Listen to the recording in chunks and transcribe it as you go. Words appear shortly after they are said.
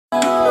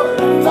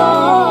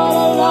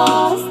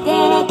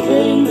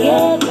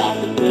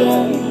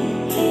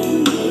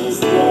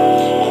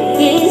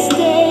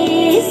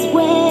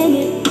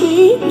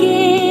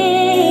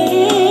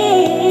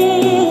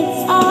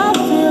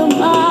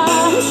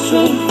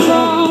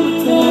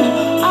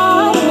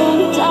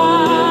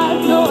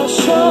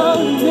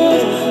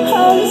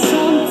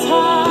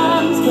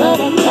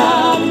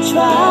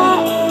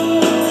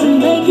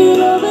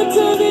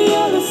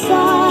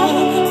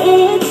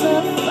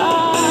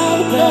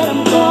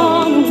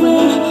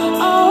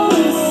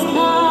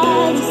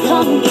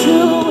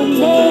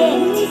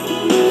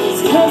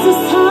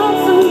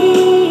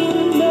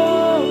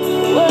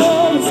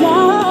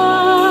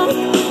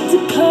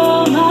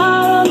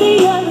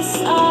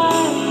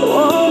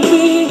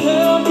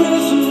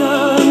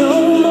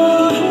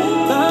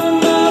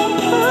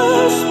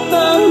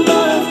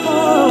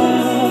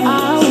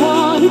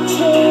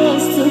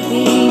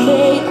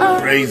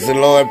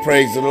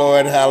Praise the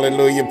Lord,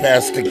 hallelujah.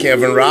 Pastor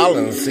Kevin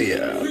Rawlins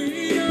here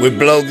with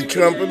Blow the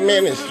Trumpet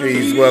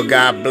Ministries. Well,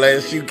 God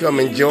bless you. Come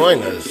and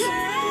join us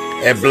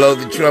at Blow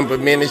the Trumpet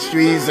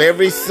Ministries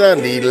every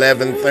Sunday,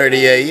 11:30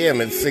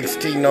 a.m. at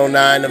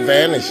 1609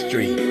 Havana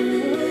Street,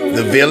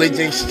 the Village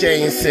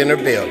Exchange Center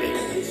building.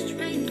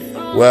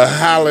 Well,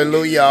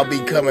 hallelujah. I'll be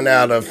coming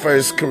out of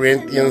 1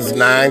 Corinthians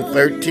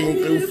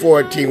 9:13 through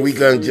 14. We're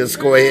going to just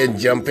go ahead and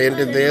jump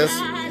into this.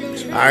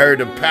 I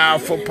heard a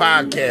powerful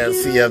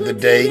podcast the other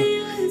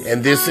day,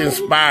 and this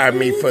inspired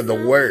me for the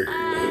word.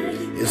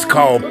 It's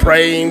called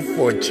Praying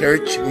for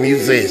Church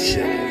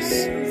Musicians.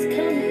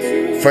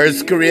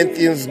 1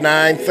 Corinthians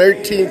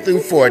 9:13 through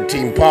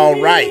 14,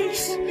 Paul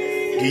writes,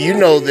 "Do you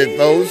know that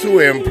those who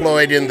are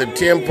employed in the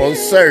temple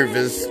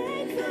service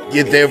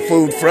get their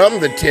food from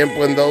the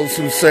temple, and those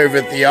who serve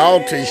at the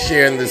altar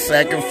share in the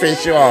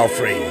sacrificial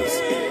offerings?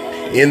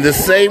 In the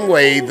same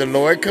way, the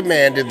Lord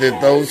commanded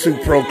that those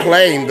who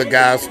proclaim the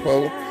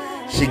gospel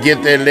should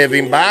get their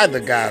living by the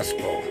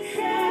gospel."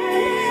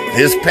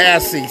 This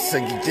passage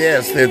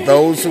suggests that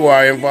those who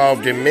are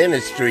involved in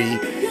ministry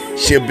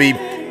should be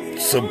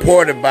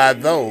supported by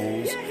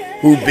those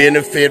who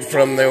benefit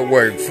from their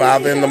work.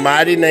 Father, in the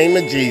mighty name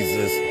of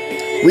Jesus,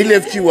 we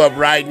lift you up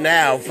right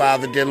now,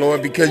 Father, dear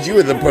Lord, because you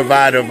are the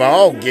provider of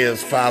all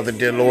gifts, Father,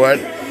 dear Lord.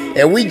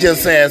 And we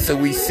just ask that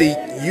we seek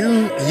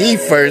ye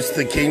first,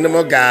 the kingdom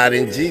of God.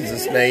 In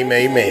Jesus' name,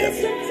 amen.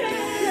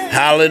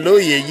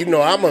 Hallelujah. You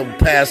know, I'm a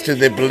pastor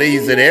that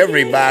believes that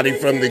everybody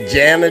from the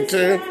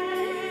janitor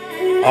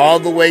all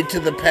the way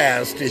to the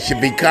pastor should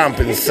be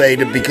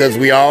compensated because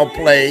we all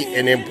play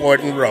an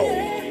important role.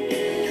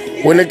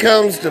 When it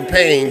comes to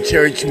paying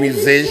church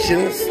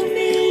musicians,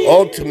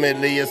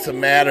 ultimately it's a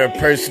matter of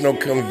personal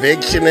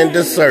conviction and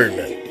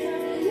discernment.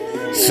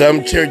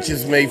 Some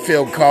churches may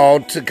feel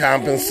called to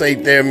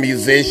compensate their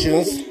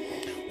musicians,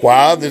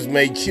 while others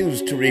may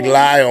choose to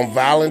rely on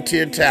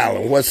volunteer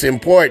talent. What's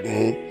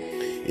important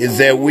is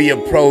that we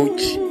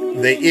approach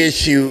the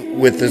issue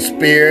with the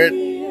spirit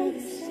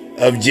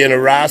of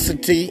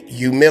generosity,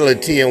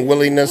 humility, and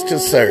willingness to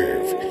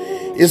serve.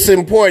 It's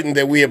important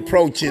that we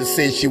approach this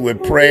issue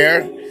with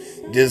prayer,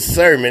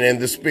 discernment, and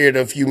the spirit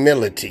of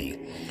humility.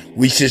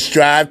 We should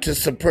strive to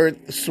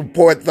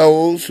support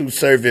those who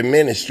serve in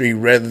ministry,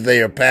 whether they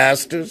are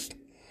pastors,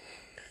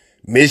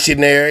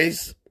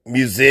 missionaries,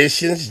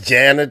 musicians,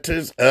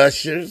 janitors,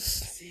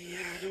 ushers.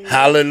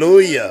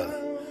 Hallelujah.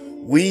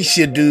 We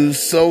should do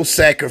so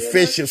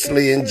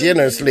sacrificially and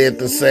generously. At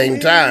the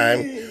same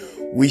time,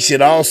 we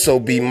should also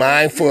be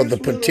mindful of the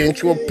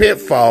potential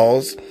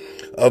pitfalls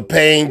of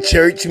paying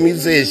church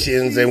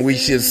musicians, and we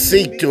should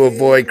seek to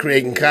avoid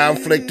creating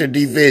conflict or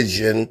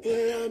division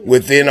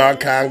within our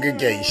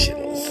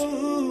congregations.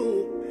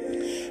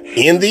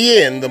 In the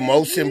end, the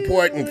most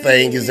important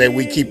thing is that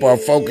we keep our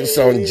focus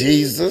on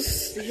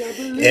Jesus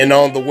and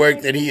on the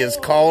work that he has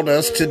called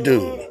us to do.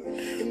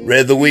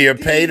 Whether we are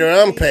paid or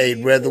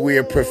unpaid, whether we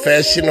are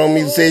professional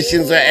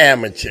musicians or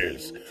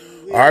amateurs,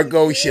 our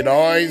goal should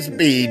always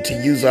be to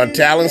use our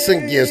talents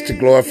and gifts to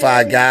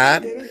glorify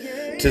God,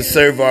 to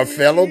serve our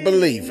fellow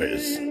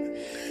believers.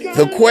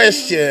 The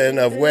question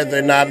of whether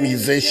or not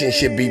musicians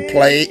should be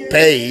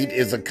paid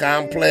is a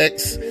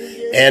complex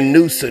and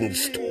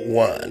nuanced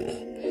one.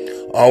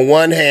 On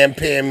one hand,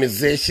 paying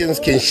musicians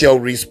can show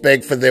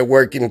respect for their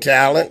work and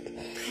talent,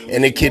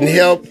 and it can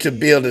help to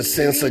build a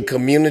sense of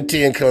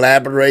community and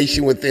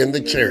collaboration within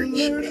the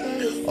church.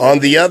 On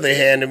the other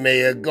hand, it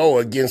may go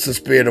against the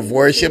spirit of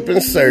worship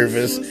and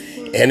service,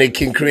 and it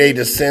can create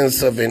a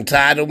sense of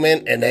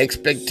entitlement and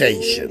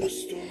expectation.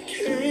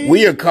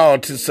 We are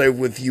called to serve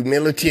with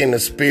humility and a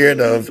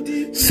spirit of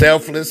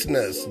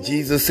selflessness.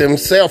 Jesus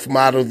himself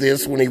modeled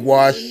this when he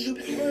washed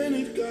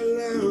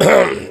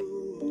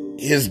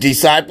his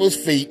disciples'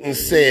 feet and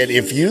said,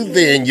 "If you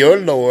then, your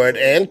Lord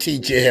and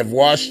teacher, have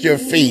washed your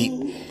feet,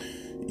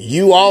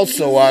 you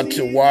also ought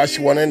to wash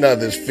one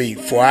another's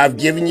feet. For I've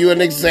given you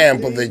an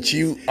example that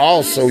you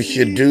also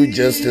should do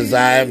just as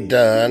I have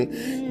done."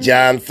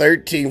 John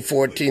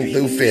 13:14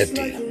 through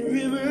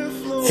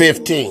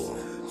 15.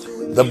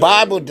 The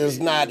Bible does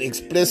not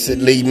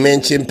explicitly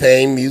mention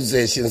paying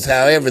musicians.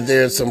 However,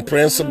 there are some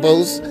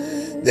principles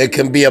that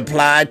can be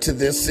applied to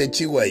this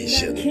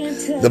situation.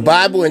 The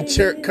Bible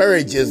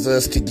encourages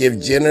us to give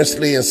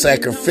generously and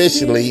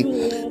sacrificially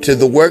to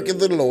the work of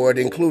the Lord,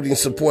 including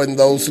supporting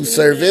those who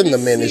serve in the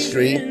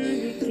ministry,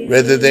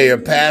 whether they are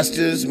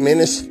pastors,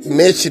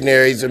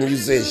 missionaries, or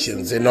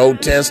musicians. In the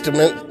Old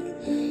Testament,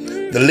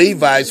 the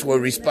Levites were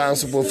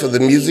responsible for the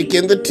music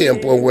in the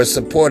temple and were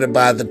supported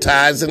by the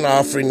tithes and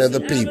offering of the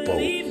people.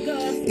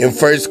 In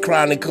 1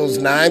 Chronicles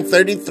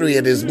 9:33,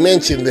 it is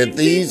mentioned that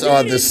these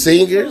are the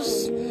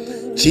singers,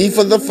 chief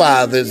of the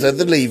fathers of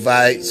the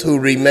Levites, who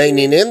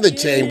remaining in the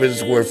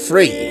chambers were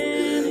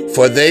free,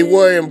 for they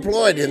were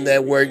employed in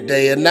that work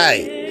day and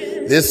night.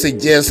 This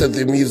suggests that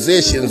the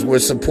musicians were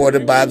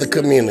supported by the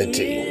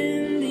community.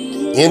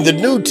 In the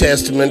New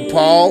Testament,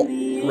 Paul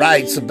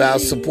writes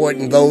about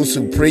supporting those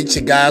who preach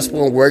the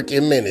gospel and work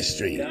in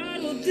ministry.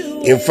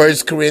 In 1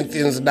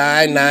 Corinthians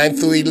 9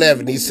 through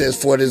 11, he says,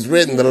 "For it is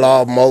written, the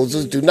law of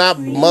Moses, do not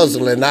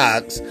muzzle an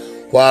ox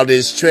while it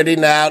is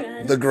treading out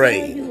the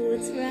grain."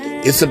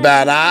 It's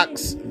about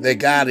ox that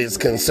God is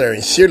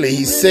concerned. Surely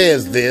he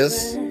says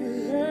this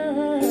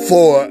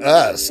for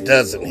us,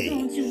 doesn't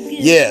he?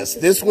 Yes,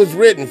 this was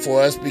written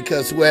for us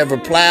because whoever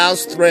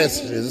plows,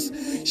 threshes,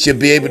 should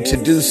be able to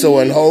do so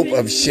in hope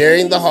of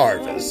sharing the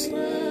harvest.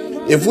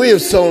 If we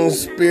have sown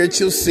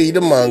spiritual seed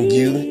among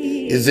you,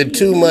 is it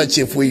too much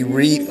if we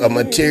reap a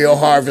material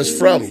harvest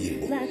from you?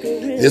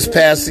 This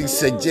passage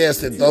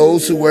suggests that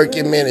those who work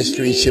in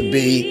ministry should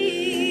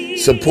be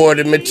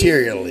supported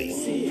materially.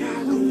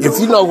 If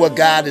you know what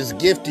God has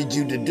gifted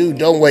you to do,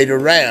 don't wait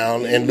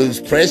around and lose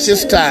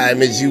precious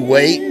time as you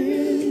wait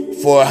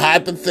for a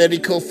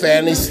hypothetical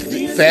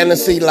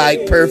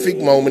fantasy-like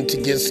perfect moment to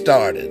get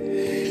started.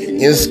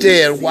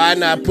 Instead, why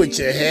not put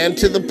your hand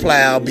to the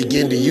plow,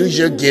 begin to use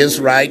your gifts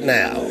right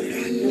now?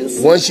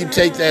 Once you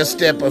take that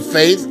step of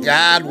faith,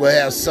 God will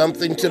have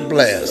something to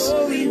bless.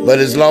 But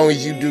as long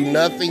as you do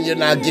nothing, you're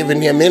not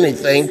giving him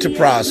anything to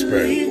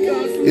prosper.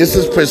 This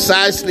is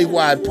precisely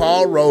why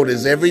Paul wrote,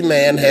 "As every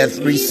man hath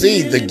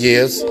received the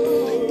gifts,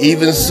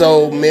 even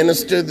so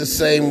minister the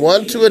same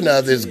one to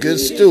another as good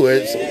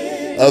stewards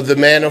of the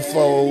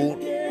manifold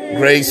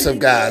grace of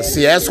God."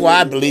 See, that's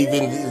why I believe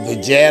in the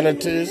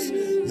janitors,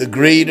 the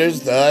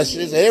greeters, the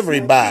ushers,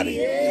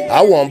 everybody.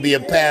 I want to be a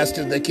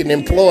pastor that can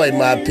employ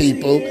my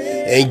people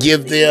and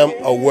give them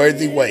a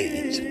worthy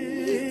wage.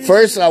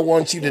 First, I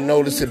want you to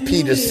notice that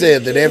Peter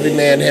said that every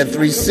man hath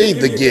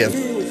received the gift.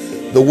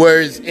 The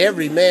words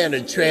every man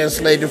are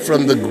translated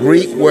from the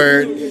Greek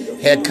word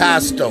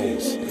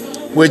hekastos,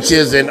 which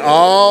is an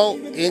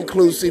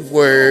all-inclusive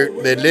word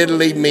that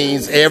literally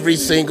means every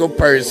single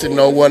person,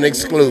 no one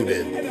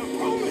excluded.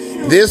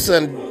 This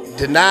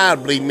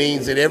undeniably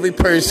means that every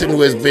person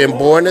who has been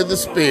born of the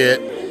Spirit,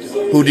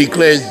 who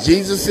declares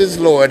Jesus is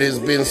Lord, has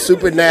been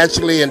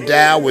supernaturally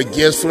endowed with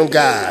gifts from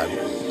God.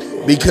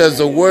 Because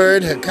the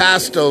word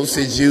hekastos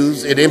is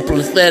used, it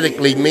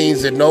emphatically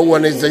means that no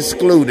one is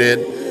excluded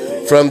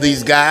from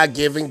these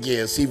God-given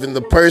gifts. Even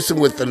the person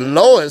with the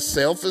lowest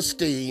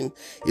self-esteem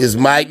is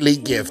mightily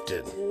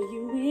gifted.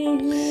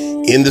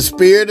 In the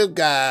Spirit of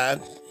God,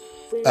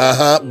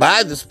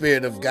 by the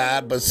Spirit of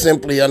God, but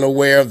simply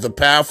unaware of the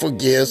powerful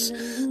gifts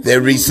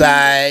that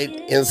reside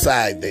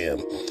inside them.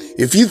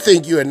 If you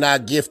think you are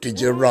not gifted,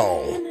 you're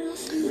wrong.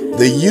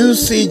 The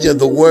usage of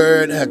the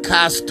word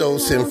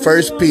hekastos in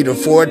 1 Peter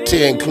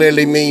 4:10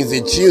 clearly means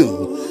that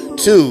you,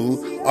 too,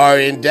 are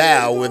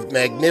endowed with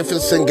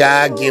magnificent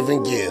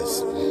God-given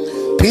gifts.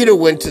 Peter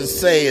went to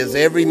say, "As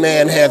every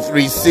man hath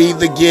received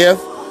the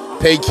gift,"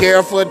 pay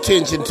careful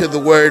attention to the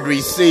word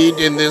received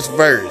in this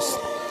verse.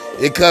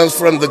 It comes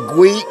from the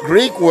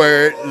Greek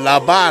word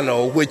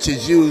labano, which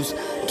is used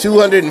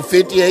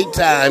 258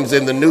 times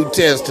in the New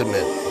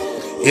Testament.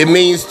 It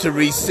means to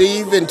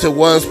receive into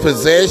one's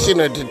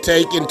possession or to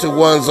take into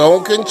one's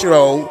own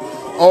control,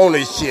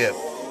 ownership.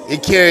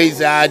 It carries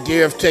the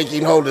idea of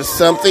taking hold of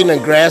something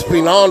and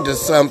grasping onto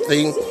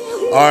something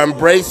or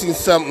embracing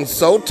something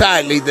so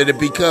tightly that it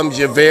becomes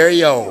your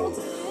very own.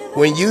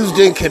 When used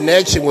in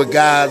connection with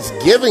God's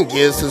given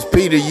gifts, as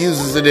Peter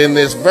uses it in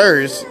this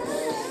verse,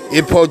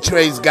 it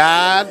portrays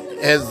God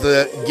as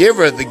the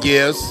giver of the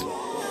gifts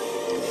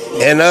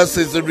and us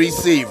as the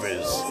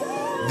receivers.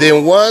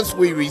 Then once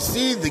we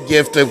receive the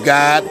gift of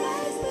God,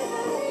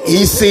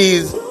 he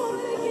sees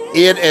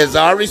it as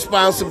our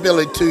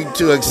responsibility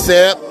to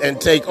accept and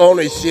take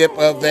ownership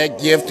of that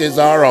gift as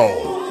our own.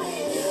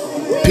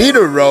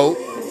 Peter wrote,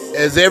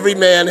 "As every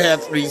man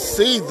hath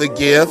received the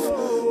gift,"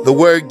 the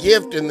word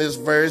gift in this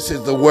verse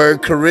is the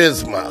word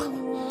charisma,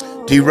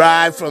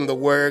 derived from the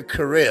word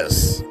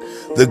charis,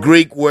 the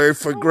Greek word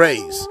for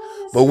grace.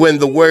 But when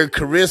the word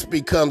charis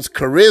becomes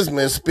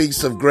charisma, it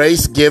speaks of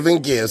grace-given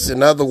gifts.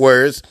 In other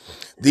words,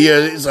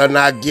 these are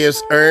not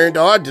gifts earned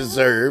or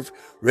deserved.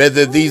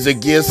 Rather, these are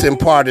gifts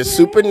imparted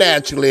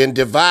supernaturally and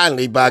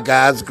divinely by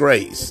God's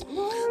grace.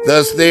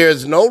 Thus, there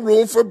is no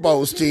room for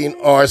boasting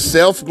or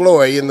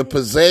self-glory in the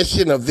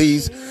possession of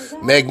these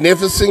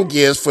magnificent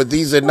gifts, for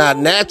these are not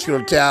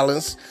natural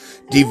talents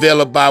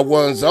developed by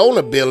one's own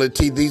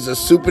ability. These are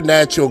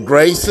supernatural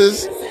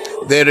graces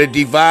that are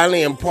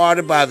divinely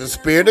imparted by the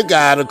Spirit of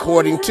God,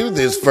 according to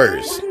this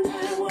verse.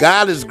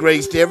 God has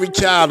graced every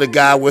child of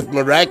God with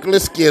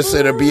miraculous gifts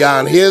that are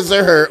beyond his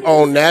or her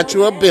own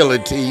natural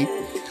ability.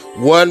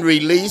 One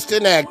released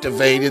and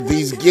activated,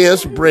 these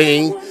gifts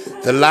bring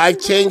the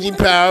life-changing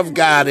power of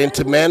God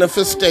into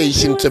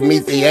manifestation to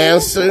meet the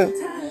answer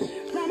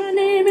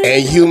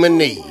and human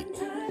need.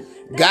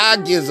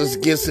 God gives us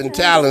gifts and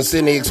talents,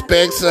 and he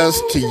expects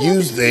us to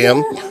use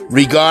them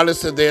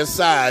regardless of their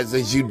size.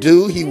 As you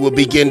do, he will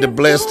begin to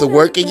bless the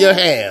work of your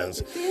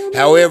hands.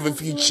 However,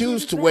 if you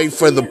choose to wait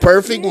for the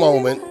perfect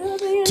moment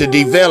to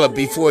develop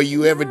before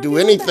you ever do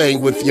anything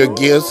with your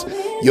gifts,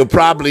 you'll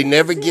probably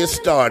never get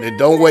started.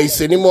 Don't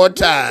waste any more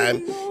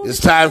time. It's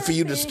time for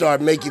you to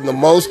start making the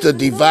most of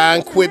divine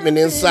equipment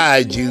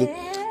inside you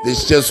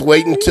that's just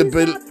waiting to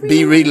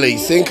be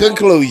released. In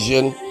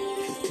conclusion,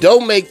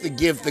 Don't make the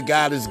gift that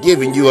God has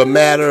given you a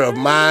matter of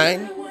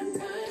mind,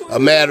 a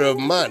matter of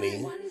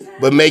money,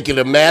 but make it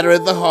a matter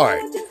of the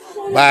heart.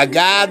 By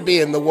God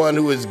being the one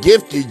who has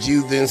gifted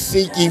you, then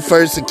seek ye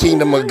first the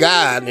kingdom of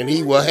God, and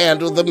he will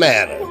handle the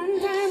matter.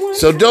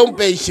 So don't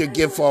base your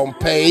gift on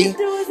pay.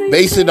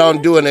 Base it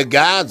on doing it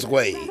God's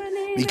way.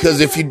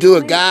 Because if you do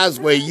it God's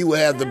way, you will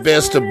have the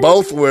best of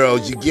both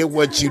worlds. You get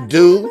what you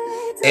do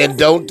and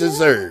don't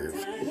deserve.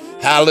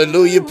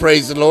 Hallelujah.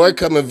 Praise the Lord.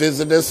 Come and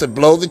visit us at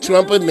Blow the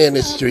Trumpet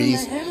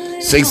Ministries,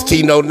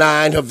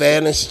 1609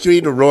 Havana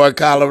Street, Aurora,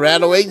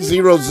 Colorado,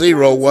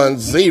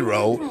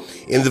 80010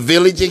 in the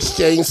Village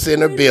Exchange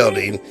Center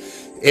building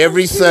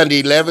every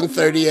Sunday,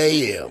 11:30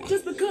 a.m.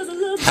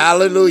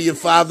 Hallelujah.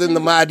 Father, in the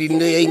mighty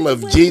name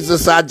of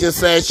Jesus, I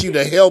just ask you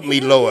to help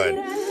me, Lord,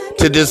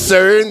 to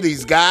discern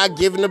these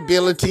God-given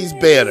abilities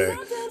better.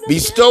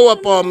 Bestow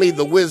upon me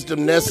the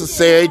wisdom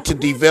necessary to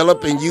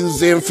develop and use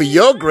them for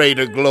your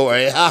greater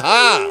glory.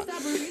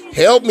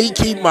 Help me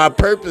keep my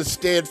purpose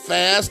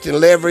steadfast in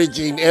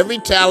leveraging every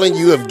talent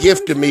you have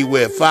gifted me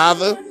with.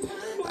 Father,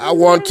 I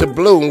want to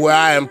bloom where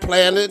I am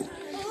planted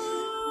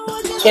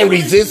and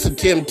resist the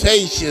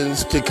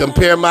temptations to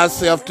compare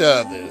myself to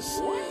others.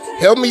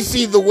 Help me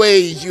see the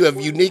ways you have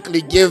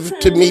uniquely given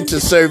to me to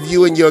serve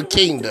you in your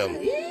kingdom.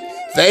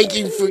 Thank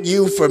you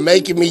for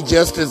making me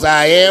just as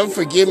I am.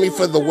 Forgive me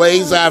for the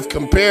ways I've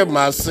compared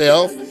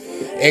myself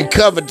and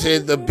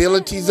coveted the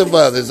abilities of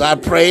others. I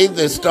pray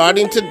that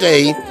starting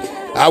today,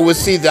 I will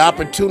see the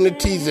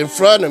opportunities in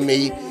front of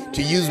me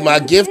to use my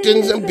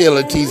giftings and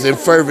abilities in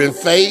fervent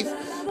faith.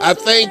 I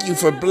thank you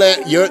for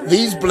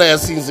these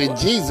blessings. In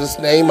Jesus'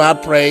 name I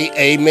pray.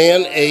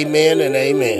 Amen, amen, and amen.